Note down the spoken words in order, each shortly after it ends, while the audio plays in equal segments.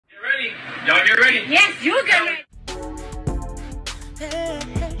Y'all get ready? Yes, you get ready.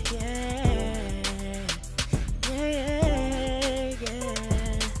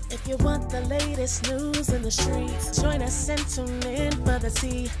 If you want the latest news in the streets, join us and tune in for the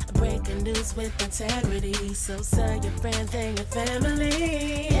tea. Breaking news with integrity. So tell your friends and your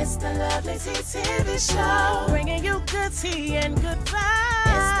family. It's the Lovelyti TV show, bringing you good tea and good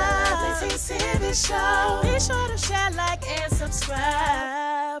vibes. It's the Lovelyti TV show. Be sure to share, like, and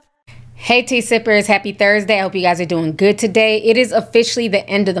subscribe. Hey tea sippers, happy Thursday. I hope you guys are doing good today. It is officially the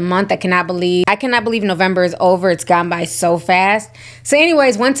end of the month. I cannot believe November is over. It's gone by so fast. So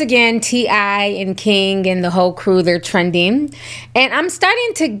anyways, once again, T.I. and King and the whole crew, they're trending. And I'm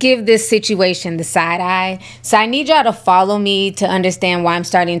starting to give this situation the side eye. So I need y'all to follow me to understand why I'm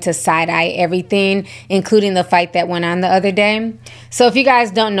starting to side eye everything, including the fight that went on the other day. So if you guys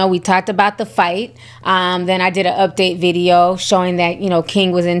don't know, we talked about the fight. Then I did an update video showing that, you know,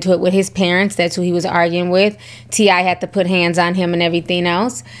 King was into it with his parents. That's who he was arguing with. T.I. had to put hands on him and everything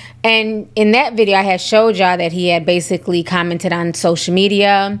else. And in that video, I had showed y'all that he had basically commented on social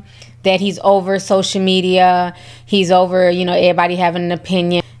media, that he's over social media. He's over, you know, everybody having an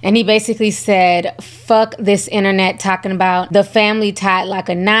opinion. And he basically said, fuck this internet talking about the family tied like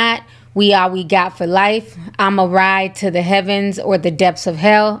a knot. We all we got for life. I'm a ride to the heavens or the depths of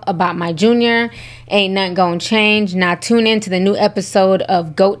hell about my junior. Ain't nothing gonna change. Now tune in to the new episode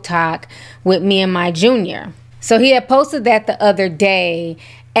of Goat Talk with me and my junior. So he had posted that the other day.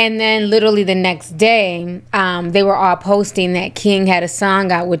 And then literally the next day, they were all posting that King had a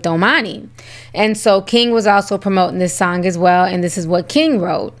song out with Domani. And so King was also promoting this song as well. And this is what King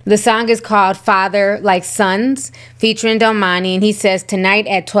wrote. The song is called Father Like Sons, featuring Domani. And he says, tonight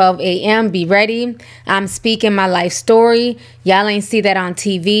at 12 a.m., be ready. I'm speaking my life story. Y'all ain't see that on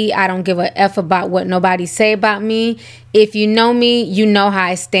TV. I don't give a F about what nobody say about me. If you know me, you know how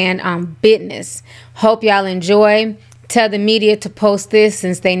I stand on business. Hope y'all enjoy. Tell the media to post this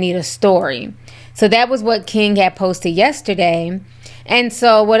since they need a story. So that was what King had posted yesterday. And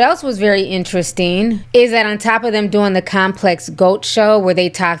so what else was very interesting is that on top of them doing the Complex Goat show where they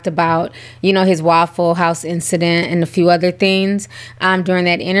talked about, you know, his Waffle House incident and a few other things during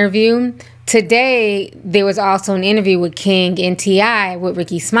that interview, today there was also an interview with King and T.I. with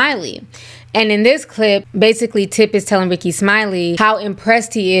Ricky Smiley. And in this clip, basically Tip is telling Ricky Smiley how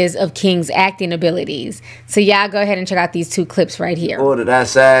impressed he is of King's acting abilities. So y'all go ahead and check out these two clips right here. Ordered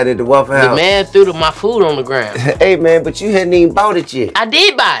outside at the Waffle House. The man threw my food on the ground. Hey man, but you hadn't even bought it yet. I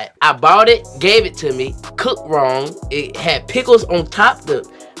did buy it. I bought it, gave it to me, cooked wrong. It had pickles on top.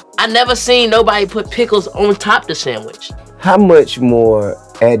 I never seen nobody put pickles on top the sandwich. How much more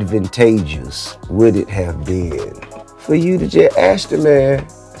advantageous would it have been for you to just ask the man,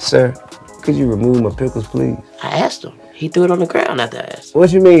 sir, could you remove my pickles, please? I asked him. He threw it on the ground after I asked him.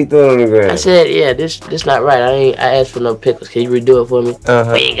 What you mean he threw it on the ground? I said, yeah, this not right. I asked for no pickles. Can you redo it for me?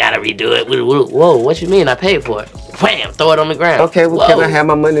 We ain't gotta redo it. Whoa, what you mean? I paid for it. Wham, throw it on the ground. Okay, well, can I have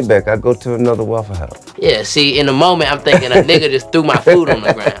my money back? I go to another Waffle House. Yeah, see, in the moment, I'm thinking a nigga just threw my food on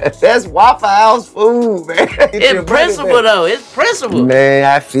the ground. That's Waffle House food, man. It's principle, though. It's principle. Man,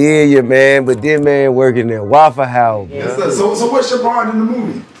 I feel you, man. But this man working at Waffle House. Yeah. So what's your part in the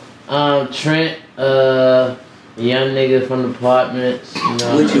movie? Trent, young nigga from the apartments. You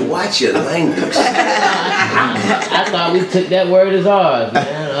know. Would you watch your language? I thought we took that word as ours,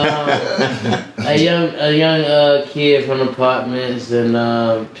 man. A young kid from the apartments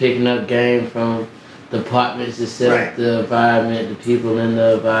and picking up game from the apartments itself, right. The environment, the people in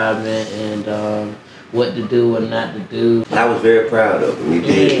the environment, and what to do and not to do. I was very proud of him.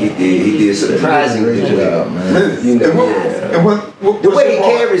 He did surprisingly well, man. You know, the way he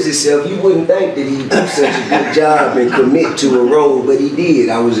carries himself, you wouldn't think that he'd do such a good job and commit to a role, but he did.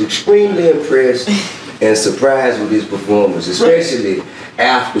 I was extremely impressed and surprised with his performance, especially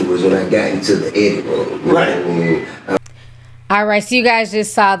afterwards when I got into the edit room. Right. All right, so you guys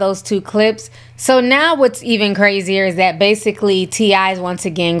just saw those two clips. So now what's even crazier is that basically T.I. is once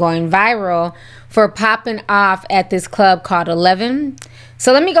again going viral for popping off at this club called 11.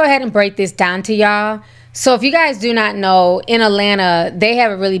 So let me go ahead and break this down to y'all. So if you guys do not know, in Atlanta, they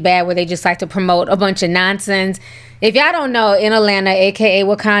have it really bad where they just like to promote a bunch of nonsense. If y'all don't know, in Atlanta, aka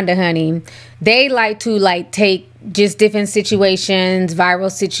Wakanda, honey, they like to take just different situations,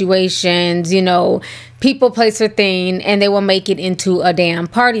 viral situations, you know, people, place, or thing, and they will make it into a damn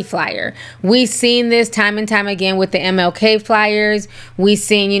party flyer. We've seen this time and time again with the MLK flyers. We've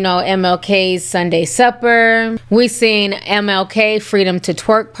seen, you know, MLK's Sunday supper. We've seen MLK Freedom to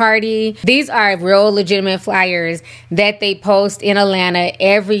Twerk party. These are real legitimate flyers that they post in Atlanta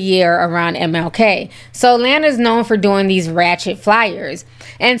every year around MLK. So Atlanta is known for doing these ratchet flyers.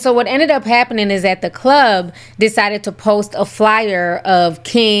 And so what ended up happening is that the club decided to post a flyer of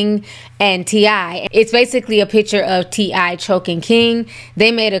King and T.I. It's basically a picture of T.I. choking King.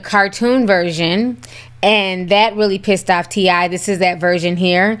 They made a cartoon version, and that really pissed off T.I. This is that version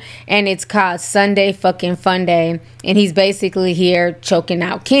here, and it's called Sunday Fucking Fun Day, and he's basically here choking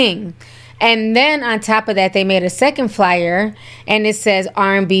out King. And then on top of that, they made a second flyer, and it says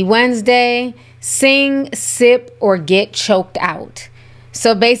R&B Wednesday, sing, sip, or get choked out.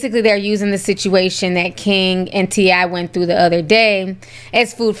 So basically they're using the situation that King and T.I. went through the other day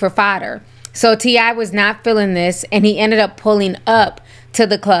as food for fodder. So T.I. was not feeling this, and he ended up pulling up to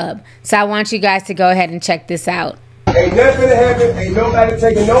the club. So I want you guys to go ahead and check this out. Ain't nothing to happen, ain't nobody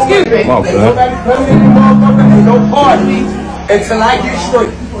taking no money, ain't nobody coming in the motherfucker, ain't no party until I get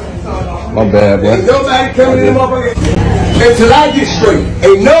straight. My bad, bro. Ain't nobody coming in the motherfucker until I get straight.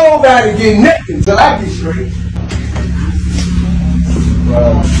 Ain't nobody getting nothing until I get straight. You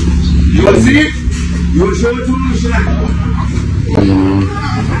wanna see it? You wanna show it to him or should I?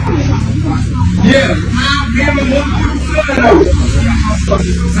 Yeah, me and my motherfucking son.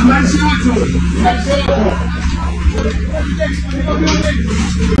 Somebody show it to him. Somebody show it to him.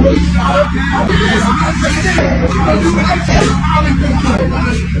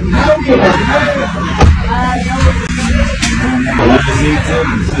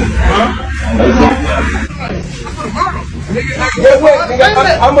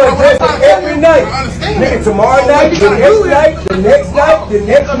 I'm gonna dress it every night. Nigga, tomorrow night, the next night, the next night, the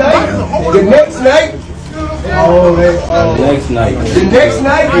next night, the next night. Oh, Next night. The next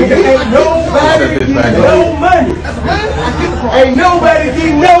night, nigga, ain't nobody getting no money. Ain't nobody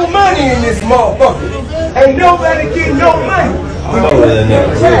getting no money in this motherfucker. Ain't nobody getting no money. We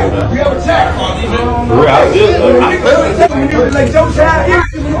have a chat. Like your child here.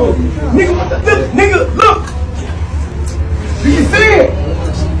 Nigga, look. Do you see it?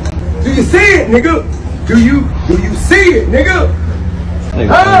 Do you see it, nigga? Do you see it, nigga?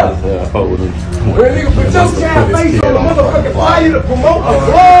 Huh? Well, nigga, put your child face on the motherfucking flyer to promote a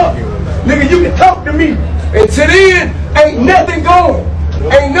vlog. Nigga, you can talk to me. Until then, ain't nothing going.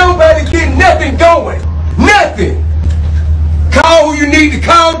 Ain't nobody getting nothing going. Nothing. Call who you need to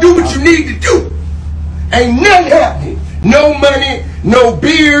call, do what you need to do. Ain't nothing happening. No money, no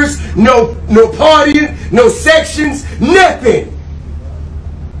beers, no partying, no sections, nothing.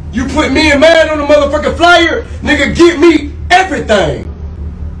 You put me and mine on the motherfucking flyer, nigga, give me everything.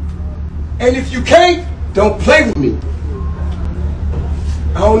 And if you can't, don't play with me.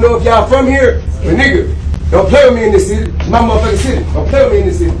 I don't know if y'all from here, but nigga, don't play with me in this city. It's my motherfucking city. Don't play with me in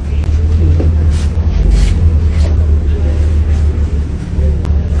this city.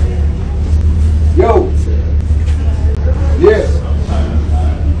 Yo. Yes.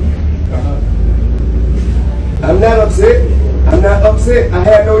 I'm not upset. I'm not upset. I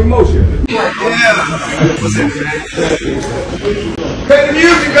have no emotion. Yeah. Cut the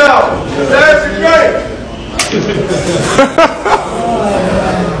music off. That's great.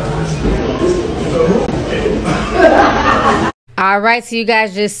 All right, so you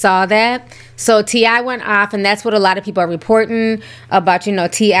guys just saw that. So T.I. went off, and that's what a lot of people are reporting about, you know,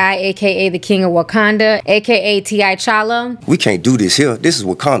 T.I., a.k.a. the King of Wakanda, a.k.a. T.I. Chala. We can't do this here. This is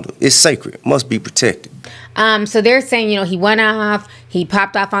Wakanda. It's sacred. It must be protected. So they're saying, you know, he went off, he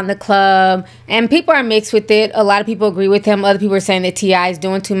popped off on the club, and people are mixed with it. A lot of people agree with him. Other people are saying that T.I. is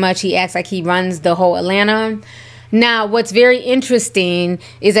doing too much. He acts like he runs the whole Atlanta. Now, what's very interesting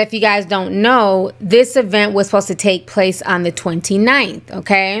is, if you guys don't know, this event was supposed to take place on the 29th,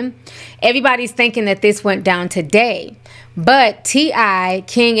 okay? Everybody's thinking that this went down today. But T.I.,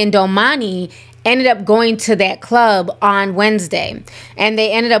 King, and Domani ended up going to that club on Wednesday. And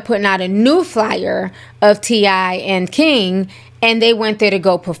they ended up putting out a new flyer of T.I. and King, and they went there to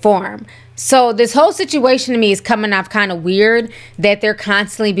go perform. So this whole situation to me is coming off kind of weird, that they're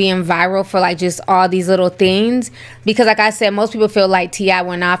constantly being viral for like just all these little things. Because like I said, most people feel like T.I.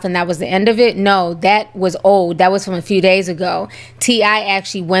 went off and that was the end of it. No, that was old. That was from a few days ago. T.I.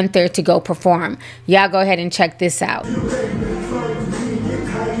 actually went there to go perform. Y'all go ahead and check this out.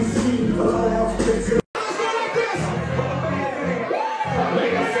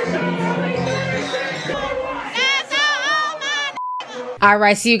 All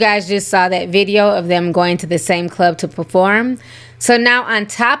right, so you guys just saw that video of them going to the same club to perform. So now on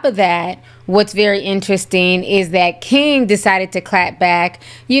top of that, what's very interesting is that King decided to clap back,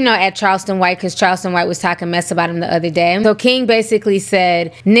 you know, at Charleston White, because Charleston White was talking mess about him the other day. So King basically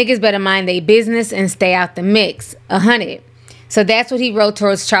said, niggas better mind their business and stay out the mix, 100. So that's what he wrote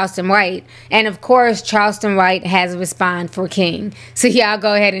towards Charleston White. And of course, Charleston White has a response for King. So y'all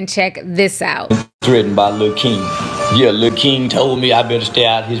go ahead and check this out. Threatened by Lil King. Yeah, Lil King told me I better stay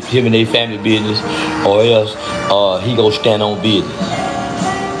out him and their family business, or else he gonna stand on business.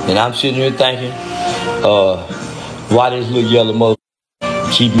 And I'm sitting here thinking, why this little yellow mother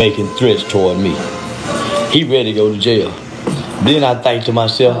keep making threats toward me? He ready to go to jail. Then I think to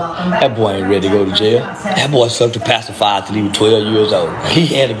myself, that boy ain't ready to go to jail. That boy sucked a pacifier till he was 12 years old. He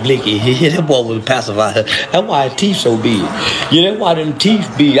had a blicky. That boy was a pacifier. That's why his teeth so big. Yeah, that's why them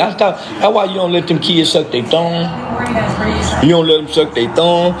teeth big. That's why you don't let them kids suck their thumb. You don't let them suck their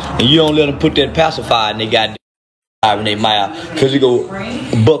thumb, and you don't let them put that pacifier in they got in their mouth, because they go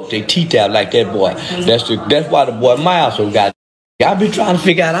buck their teeth out like that boy. That's why the boy mouth so got. I've been trying to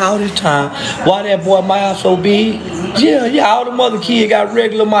figure out all this time why that boy mouth so big. Yeah, all the mother kids got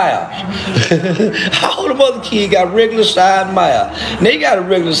regular mouths. All the mother kids got regular sized mouths. They got a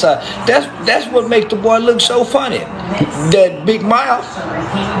regular size. That's what makes the boy look so funny. That big mouth.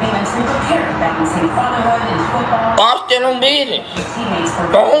 I'm still on business.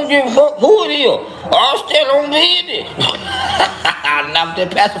 I don't give a fuck who it is. I'm still on business. Now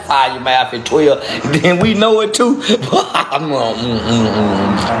that pacifier your mouth at 12, then we know it too.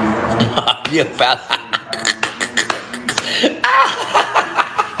 Yeah,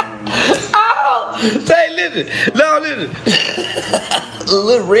 say, listen, no, listen.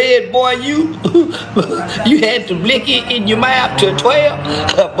 Little red boy, you had to blicky in your mouth to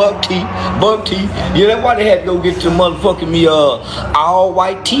 12. Buck teeth. Yeah, that's why they had to go get your motherfucking all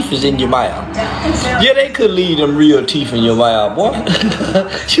white teeth is in your mouth. Yeah, they could leave them real teeth in your mouth, boy.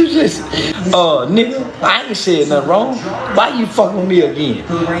 You just, nigga, I ain't said nothing wrong. Why you fucking with me again?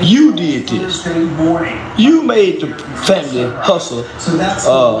 You did this. You made the family hustle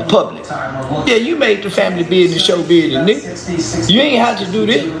public. Yeah, you made the family business show business, nigga. You ain't have to do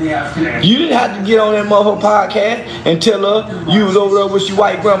this. You didn't have to get on that motherfucking podcast and tell her you was over there with your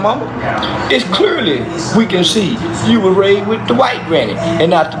white grandmama. It's clearly we can see you were raised with the white granny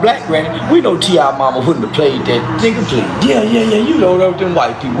and not the black granny. We know T.I. mama wouldn't have played that nigga play. Yeah, you know with them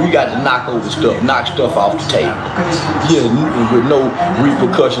white people. You got to knock over stuff, knock stuff off the table. Yeah, with no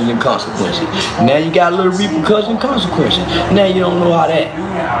repercussions and consequences. Now you got a little repercussions and consequences. Now you don't know how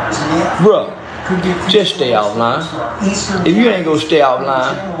that. Bruh. Just stay offline. If you ain't gonna stay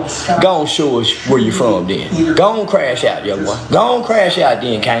offline, go on show us where you from then. Go on crash out, young boy. Go on crash out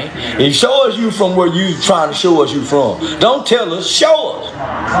then, Kane. And show us you from where you trying to show us you from. Don't tell us, show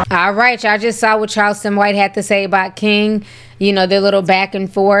us. All right, y'all just saw what Charleston White had to say about King. You know, their little back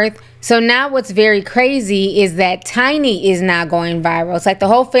and forth. So now what's very crazy is that Tiny is now going viral. It's like the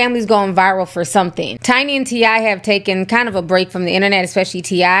whole family's going viral for something. Tiny and T.I. have taken kind of a break from the internet, especially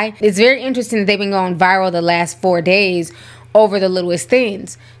T.I. It's very interesting that they've been going viral the last 4 days over the littlest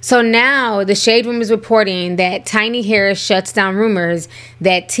things. So now the Shade Room is reporting that Tiny Harris shuts down rumors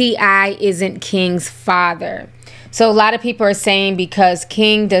that T.I. isn't King's father. So a lot of people are saying because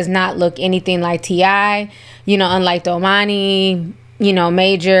King does not look anything like T.I., you know, unlike Domani, you know,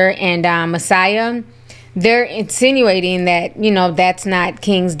 Major and Messiah, they're insinuating that, you know, that's not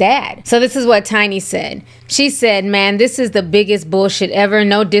King's dad. So this is what Tiny said. She said, man, this is the biggest bullshit ever.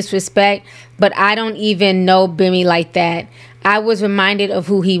 No disrespect, but I don't even know Bimmy like that. I was reminded of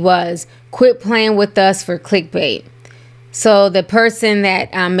who he was. Quit playing with us for clickbait. So the person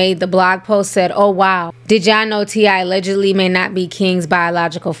that made the blog post said, oh, wow. Did y'all know T.I. allegedly may not be King's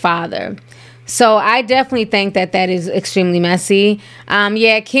biological father? So I definitely think that that is extremely messy.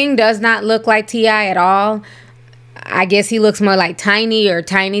 Yeah, King does not look like T.I. at all. I guess he looks more like Tiny or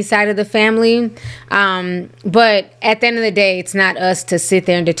Tiny's side of the family. But at the end of the day, it's not us to sit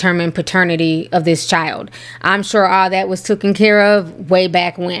there and determine paternity of this child. I'm sure all that was taken care of way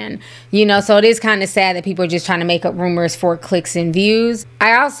back when. You know, so it is kind of sad that people are just trying to make up rumors for clicks and views.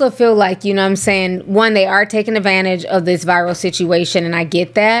 I also feel like, you know what I'm saying, one, they are taking advantage of this viral situation, and I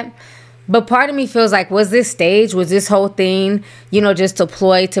get that. But part of me feels like, was this staged? Was this whole thing, you know, just a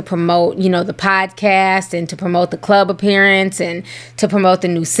ploy to promote, you know, the podcast and to promote the club appearance and to promote the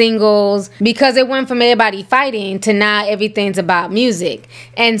new singles? Because it went from everybody fighting to now everything's about music.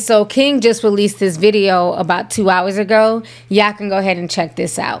 And so King just released this video about 2 hours ago. Y'all can go ahead and check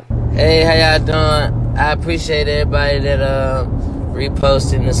this out. Hey, how y'all doing? I appreciate everybody that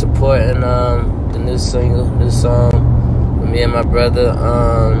reposting and supporting the new single, new song. me and my brother.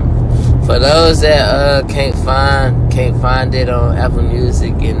 For those that can't find it on Apple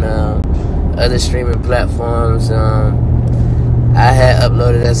Music and other streaming platforms, I had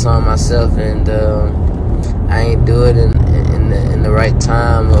uploaded that song myself, and I ain't do it in the right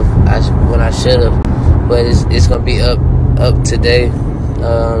time when I should have. But it's gonna be up today,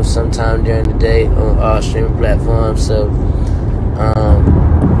 sometime during the day on all streaming platforms. So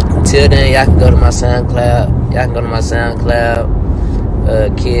until then, y'all can go to my SoundCloud.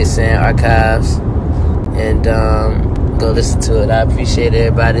 Kids Saying Archives, and go listen to it. I appreciate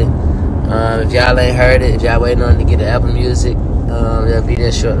everybody. If y'all ain't heard it, if y'all waiting on it to get the Apple Music, they'll be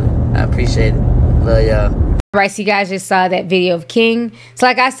there shortly. I appreciate it. Love y'all. Right, so you guys just saw that video of King. So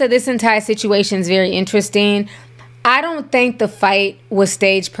like I said, this entire situation is very interesting. I don't think the fight was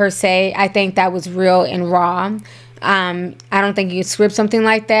staged per se. I think that was real and raw. I don't think you could script something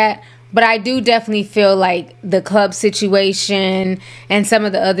like that. But I do definitely feel like the club situation and some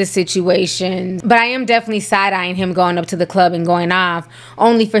of the other situations. But I am definitely side-eyeing him going up to the club and going off,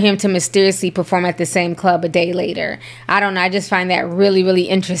 only for him to mysteriously perform at the same club a day later. I don't know. I just find that really, really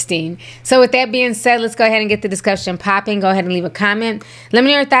interesting. So with that being said, let's go ahead and get the discussion popping. Go ahead and leave a comment. Let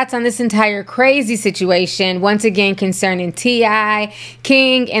me know your thoughts on this entire crazy situation. Once again, concerning T.I.,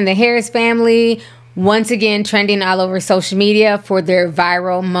 King, and the Harris family. Once again, trending all over social media for their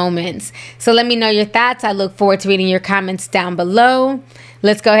viral moments. So let me know your thoughts. I look forward to reading your comments down below.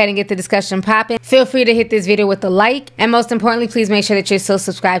 Let's go ahead and get the discussion popping. Feel free to hit this video with a like. And most importantly, please make sure that you're still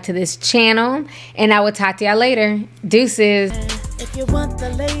subscribed to this channel. And I will talk to y'all later. Deuces. If you want the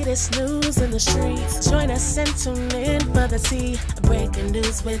latest news in the streets, join us and tune in for the tea. Breaking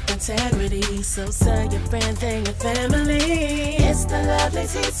news with integrity. So tell your friends and your family. It's the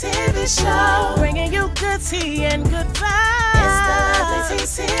Lovelyti TV show, bringing you good tea and good vibes.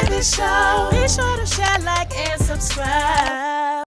 It's the Lovelyti TV show. Be sure to share, like, and subscribe.